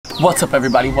What's up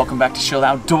everybody, welcome back to Chill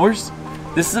Outdoors.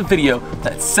 This is a video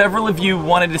that several of you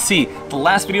wanted to see. The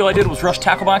last video I did was Rush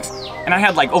Tackle Box, and I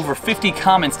had like over 50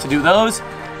 comments to do those.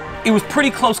 It was pretty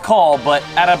close call, but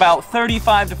at about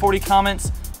 35 to 40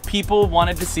 comments, people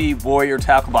wanted to see Warrior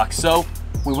Tackle Box. So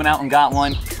we went out and got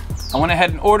one. I went ahead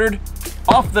and ordered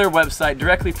off their website,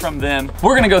 directly from them.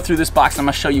 We're gonna go through this box. I'm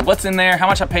gonna show you what's in there, how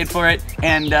much I paid for it,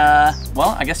 and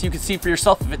well, I guess you can see for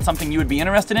yourself if it's something you would be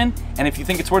interested in, and if you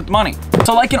think it's worth the money.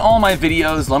 So like in all my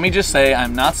videos, let me just say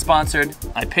I'm not sponsored.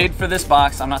 I paid for this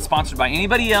box. I'm not sponsored by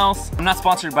anybody else. I'm not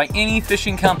sponsored by any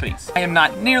fishing companies. I am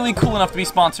not nearly cool enough to be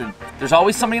sponsored. There's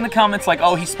always somebody in the comments like,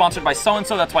 oh, he's sponsored by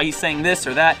so-and-so, that's why he's saying this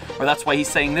or that, or that's why he's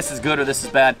saying this is good or this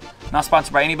is bad. Not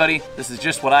sponsored by anybody. This is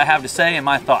just what I have to say and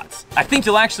my thoughts. I think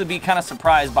you'll actually be kind of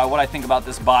surprised by what I think about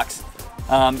this box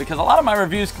because a lot of my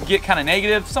reviews can get kind of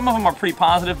negative. Some of them are pretty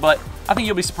positive, but I think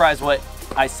you'll be surprised what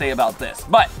I say about this.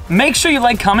 But make sure you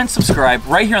like, comment, subscribe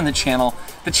right here on the channel.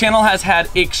 The channel has had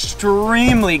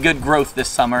extremely good growth this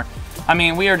summer. I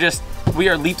mean, we are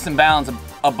leaps and bounds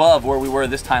above where we were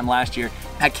this time last year.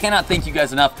 I cannot thank you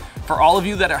guys enough for all of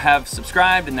you that have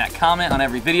subscribed and that comment on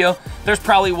every video. There's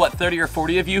probably, what, 30 or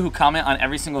 40 of you who comment on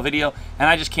every single video, and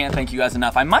I just can't thank you guys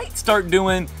enough. I might start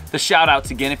doing the shout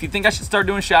outs again. If you think I should start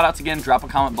doing shout outs again, drop a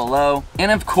comment below.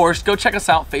 And of course, go check us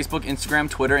out, Facebook, Instagram,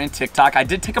 Twitter, and TikTok. I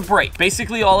did take a break.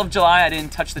 Basically all of July, I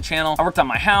didn't touch the channel. I worked on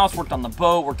my house, worked on the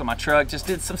boat, worked on my truck, just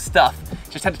did some stuff.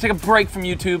 Just had to take a break from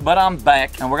YouTube, but I'm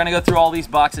back, and we're gonna go through all these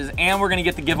boxes, and we're gonna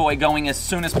get the giveaway going as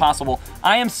soon as possible.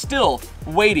 I am still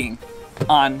waiting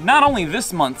on not only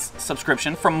this month's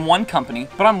subscription from one company,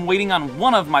 but I'm waiting on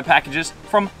one of my packages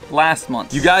from last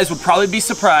month. You guys would probably be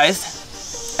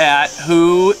surprised at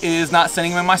who is not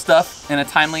sending me my stuff in a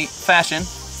timely fashion.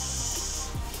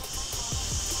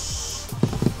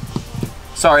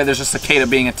 Sorry, there's a cicada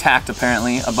being attacked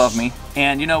apparently above me.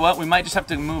 And you know what? We might just have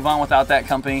to move on without that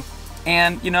company.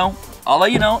 And you know, I'll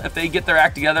let you know if they get their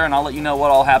act together, and I'll let you know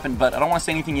what all happened, but I don't want to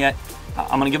say anything yet.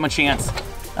 I'm gonna give them a chance.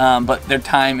 But their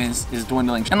time is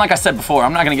dwindling. And like I said before,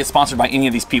 I'm not gonna get sponsored by any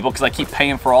of these people because I keep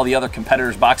paying for all the other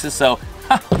competitors' boxes, so,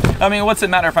 I mean, what's it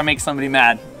matter if I make somebody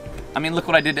mad? I mean, look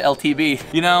what I did to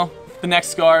LTB. You know, the neck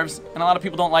scarves, and a lot of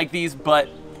people don't like these, but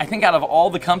I think out of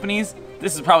all the companies,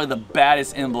 this is probably the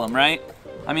baddest emblem, right?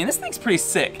 I mean, this thing's pretty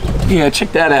sick. Yeah,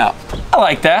 check that out. I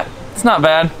like that. It's not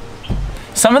bad.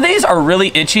 Some of these are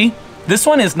really itchy. This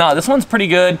one is not. This one's pretty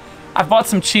good. I've bought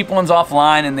some cheap ones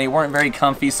offline and they weren't very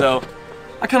comfy, so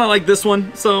I kind of like this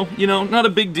one, so, you know, not a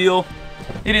big deal.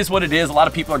 It is what it is. A lot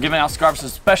of people are giving out scarves,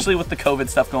 especially with the COVID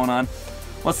stuff going on.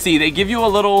 Let's see, they give you a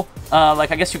little, like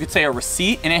I guess you could say a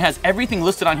receipt, and it has everything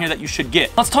listed on here that you should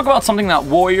get. Let's talk about something that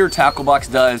Warrior Tackle Box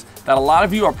does that a lot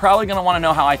of you are probably gonna wanna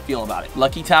know how I feel about it.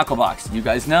 Lucky Tackle Box. You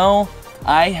guys know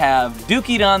I have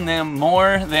dookied on them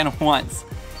more than once.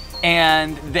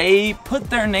 And they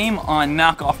put their name on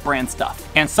knockoff brand stuff.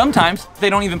 And sometimes they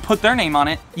don't even put their name on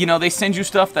it. You know, they send you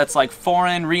stuff that's like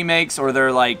foreign remakes, or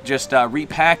they're like just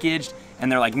repackaged,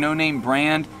 and they're like no name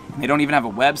brand. And they don't even have a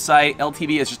website.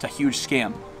 LTB is just a huge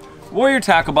scam. Warrior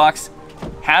Tackle Box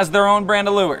has their own brand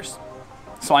of lures.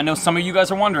 So I know some of you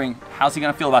guys are wondering, how's he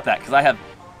gonna feel about that? Because I have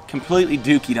completely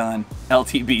dookied on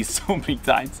LTB so many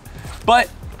times. But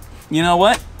you know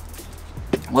what?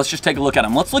 Let's just take a look at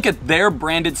them. Let's look at their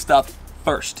branded stuff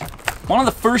first. One of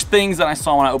the first things that I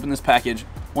saw when I opened this package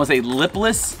was a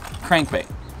lipless crankbait.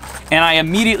 And I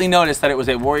immediately noticed that it was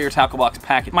a Warrior Tackle Box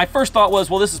package. My first thought was,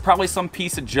 well, this is probably some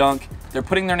piece of junk. They're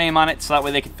putting their name on it so that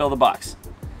way they can fill the box.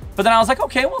 But then I was like,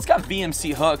 okay, well, it's got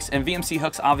VMC hooks, and VMC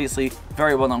hooks, obviously,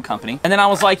 very well-known company. And then I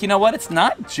was like, you know what? It's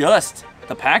not just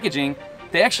the packaging.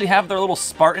 They actually have their little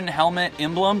Spartan helmet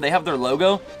emblem. They have their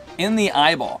logo in the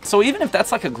eyeball. So even if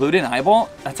that's like a glued in eyeball,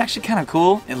 that's actually kind of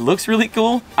cool. It looks really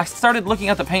cool. I started looking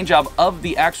at the paint job of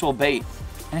the actual bait,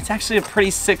 and it's actually a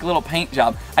pretty sick little paint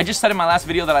job. I just said in my last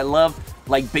video that I love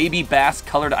like baby bass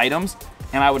colored items,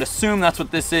 and I would assume that's what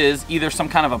this is, either some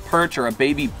kind of a perch or a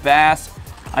baby bass.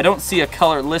 I don't see a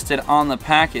color listed on the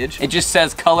package. It just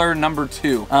says color number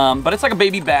 2. But it's like a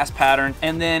baby bass pattern,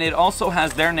 and then it also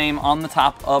has their name on the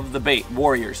top of the bait,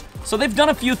 Warriors. So they've done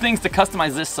a few things to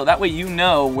customize this so that way you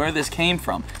know where this came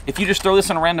from. If you just throw this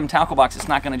in a random tackle box, it's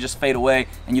not gonna just fade away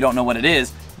and you don't know what it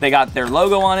is. They got their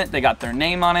logo on it, they got their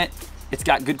name on it, it's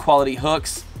got good quality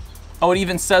hooks. Oh, it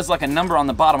even says like a number on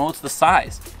the bottom. Oh, it's the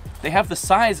size. They have the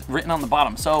size written on the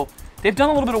bottom. So they've done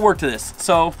a little bit of work to this.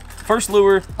 So first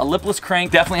lure, a lipless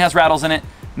crank, definitely has rattles in it,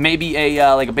 maybe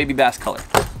a like a baby bass color.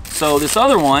 So this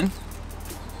other one,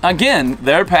 again,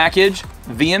 their package,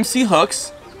 VMC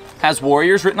hooks, has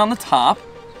Warriors written on the top,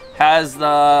 has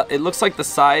the, it looks like the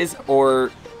size, or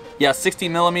yeah, 60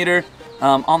 millimeter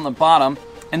on the bottom.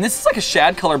 And this is like a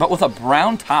shad color, but with a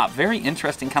brown top. Very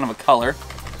interesting kind of a color.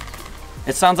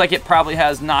 It sounds like it probably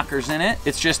has knockers in it.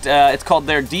 It's just, it's called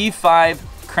their D5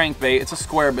 crankbait. It's a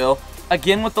square bill.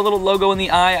 Again, with the little logo in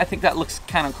the eye, I think that looks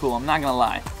kind of cool. I'm not gonna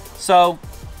lie. So,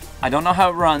 I don't know how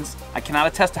it runs. I cannot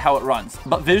attest to how it runs.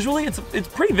 But visually, it's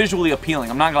pretty visually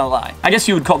appealing. I'm not gonna lie. I guess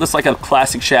you would call this like a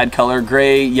classic shad color.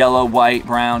 Gray, yellow, white,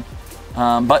 brown.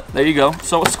 But there you go.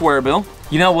 So a square bill.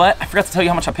 You know what? I forgot to tell you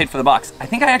how much I paid for the box. I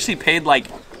think I actually paid like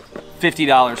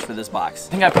 $50 for this box.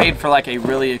 I think I paid for like a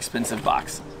really expensive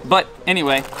box. But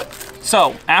anyway,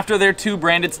 so after their 2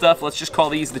 branded stuff, let's just call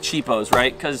these the cheapos,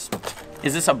 right? Because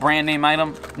is this a brand name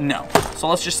item? No. So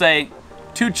let's just say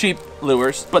 2 cheap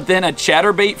lures, but then a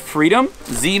Chatterbait Freedom,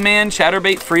 Z-Man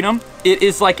Chatterbait Freedom. It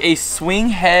is like a swing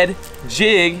head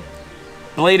jig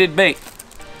bladed bait.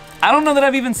 I don't know that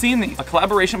I've even seen these. A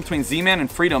collaboration between Z-Man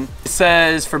and Freedom. It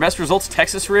says, for best results,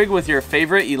 Texas rig with your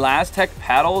favorite Elastec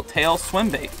paddle tail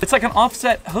swim bait. It's like an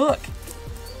offset hook.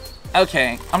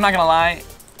 Okay, I'm not gonna lie.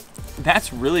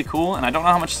 That's really cool, and I don't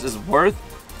know how much this is worth,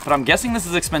 but I'm guessing this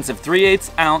is expensive. 3/8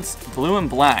 ounce, blue and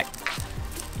black.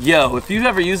 Yo, if you've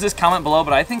ever used this, comment below,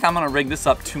 but I think I'm gonna rig this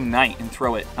up tonight and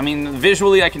throw it. I mean,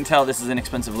 visually, I can tell this is an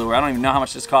expensive lure. I don't even know how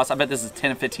much this costs. I bet this is $10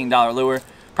 to $15 lure.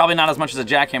 Probably not as much as a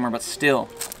jackhammer, but still.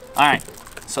 All right,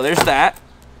 so there's that.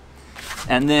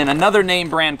 And then another name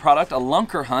brand product, a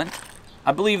Lunker Hunt.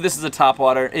 I believe this is a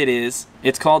topwater. It is.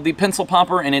 It's called the Pencil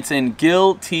Popper, and it's in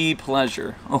Guilty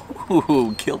Pleasure.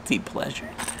 Oh, Guilty Pleasure.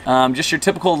 Just your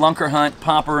typical Lunker Hunt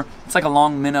popper. It's like a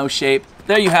long minnow shape.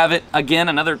 There you have it. Again,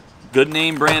 another good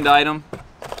name brand item.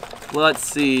 Let's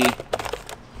see.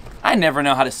 I never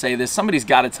know how to say this. Somebody's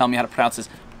got to tell me how to pronounce this.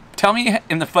 Tell me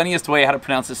in the funniest way how to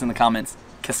pronounce this in the comments.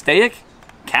 Castaic?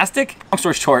 Castic? Long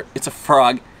story short, it's a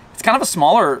frog. It's kind of a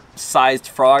smaller sized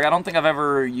frog. I don't think I've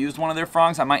ever used one of their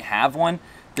frogs. I might have one.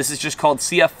 This is just called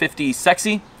CF50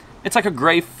 Sexy. It's like a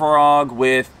gray frog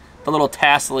with the little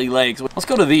tassely legs. Let's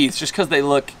go to these just because they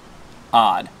look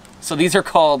odd. So these are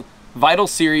called Vital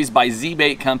Series by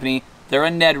Z-Bait Company. They're a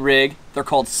Ned rig. They're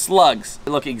called slugs.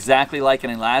 They look exactly like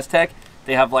an Elastec.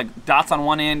 They have like dots on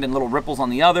one end and little ripples on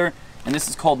the other. And this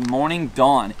is called Morning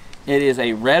Dawn. It is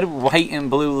a red, white, and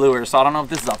blue lure. So I don't know if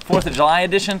this is a 4th of July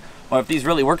edition or if these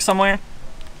really work somewhere.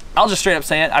 I'll just straight up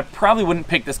say it. I probably wouldn't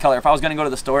pick this color. If I was gonna go to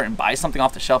the store and buy something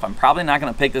off the shelf, I'm probably not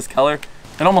gonna pick this color.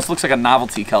 It almost looks like a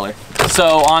novelty color.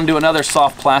 So on to another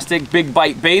soft plastic. Big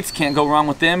Bite Baits, can't go wrong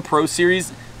with them. Pro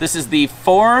Series. This is the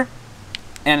 4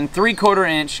 3/4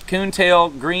 inch Coontail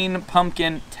Green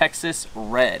Pumpkin Texas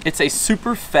Red. It's a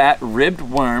super fat ribbed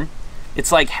worm.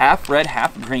 It's like half red,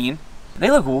 half green. They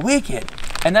look wicked.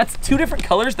 And that's 2 different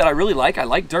colors that I really like. I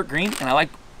like dark green and I like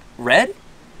red,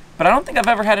 but I don't think I've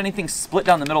ever had anything split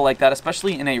down the middle like that,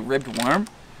 especially in a ribbed worm.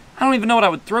 I don't even know what I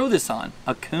would throw this on.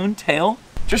 A coontail?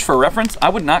 Just for reference, I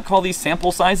would not call these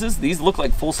sample sizes. These look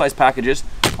like full-size packages.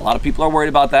 A lot of people are worried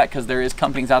about that because there is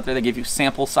companies out there that give you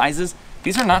sample sizes.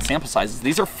 These are not sample sizes.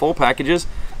 These are full packages.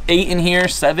 8 in here,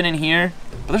 7 in here,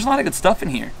 but there's a lot of good stuff in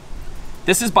here.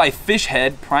 This is by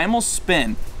Fishhead Primal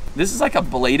Spin. This is like a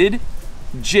bladed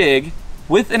jig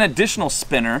with an additional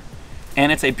spinner,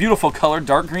 and it's a beautiful color,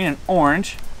 dark green and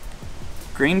orange.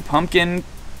 Green Pumpkin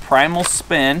Primal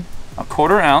Spin,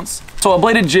 1/4 ounce. So a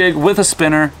bladed jig with a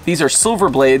spinner. These are silver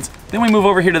blades. Then we move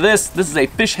over here to this. This is a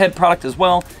Fishhead product as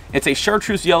well. It's a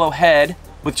chartreuse yellow head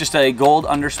with just a gold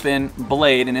underspin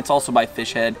blade, and it's also by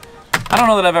Fishhead. I don't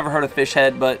know that I've ever heard of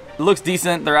Fishhead, but it looks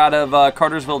decent. They're out of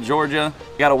Cartersville, Georgia.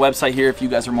 Got a website here if you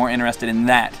guys are more interested in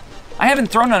that. I haven't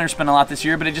thrown underspin a lot this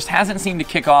year, but it just hasn't seemed to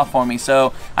kick off for me.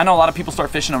 So I know a lot of people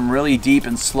start fishing them really deep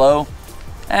and slow.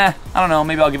 I don't know,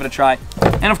 maybe I'll give it a try.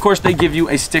 And of course they give you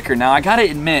a sticker. Now I gotta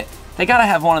admit, they gotta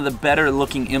have one of the better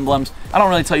looking emblems. I don't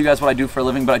really tell you guys what I do for a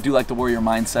living, but I do like the warrior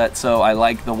mindset, so I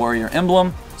like the warrior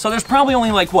emblem. So there's probably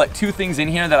only like, what, 2 things in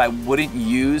here that I wouldn't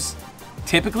use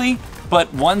typically,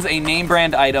 but one's a name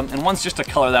brand item and one's just a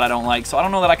color that I don't like. So I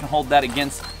don't know that I can hold that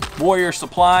against Warrior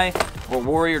Supply or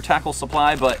Warrior Tackle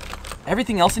Supply, but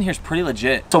everything else in here is pretty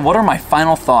legit. So what are my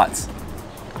final thoughts?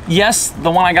 Yes,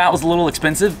 the one I got was a little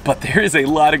expensive, but there is a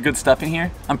lot of good stuff in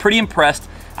here. I'm pretty impressed.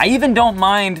 I even don't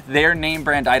mind their name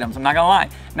brand items, I'm not gonna lie.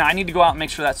 Now I need to go out and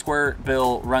make sure that square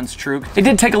bill runs true. It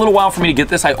did take a little while for me to get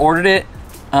this. I ordered it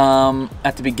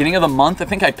at the beginning of the month. I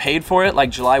think I paid for it like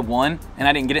July 1, and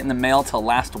I didn't get it in the mail till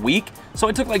last week. So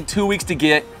it took like 2 weeks to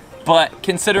get, but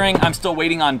considering I'm still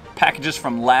waiting on packages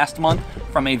from last month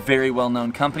from a very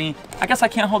well-known company, I guess I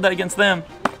can't hold that against them.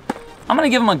 I'm gonna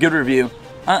give them a good review.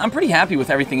 I'm pretty happy with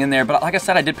everything in there, but like I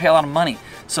said, I did pay a lot of money.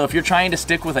 So if you're trying to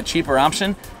stick with a cheaper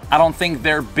option, I don't think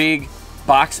their big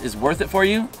box is worth it for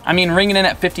you. I mean, ringing in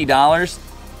at $50,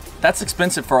 that's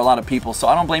expensive for a lot of people. So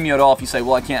I don't blame you at all if you say,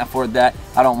 well, I can't afford that,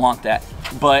 I don't want that.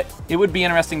 But it would be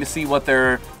interesting to see what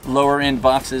their lower end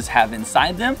boxes have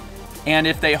inside them, and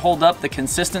if they hold up the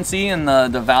consistency and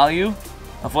the value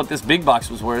of what this big box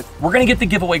was worth. We're gonna get the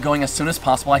giveaway going as soon as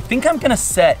possible. I think I'm gonna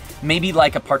set maybe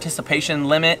like a participation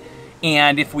limit,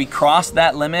 and if we cross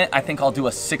that limit, I think I'll do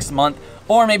a 6-month,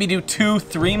 or maybe do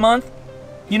 2-3 month.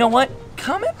 You know what?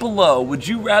 Comment below, would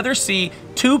you rather see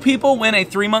 2 people win a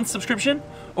 3-month subscription,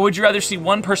 or would you rather see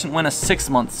 1 person win a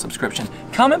 6-month subscription?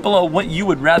 Comment below what you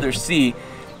would rather see.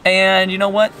 And you know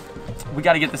what? We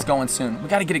gotta get this going soon. We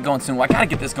gotta get it going soon. Well, I gotta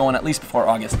get this going at least before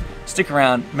August. Stick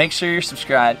around, make sure you're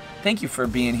subscribed. Thank you for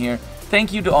being here.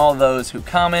 Thank you to all those who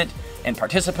comment and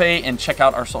participate and check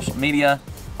out our social media.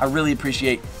 I really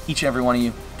appreciate each and every one of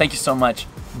you. Thank you so much.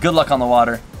 Good luck on the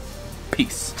water.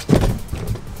 Peace.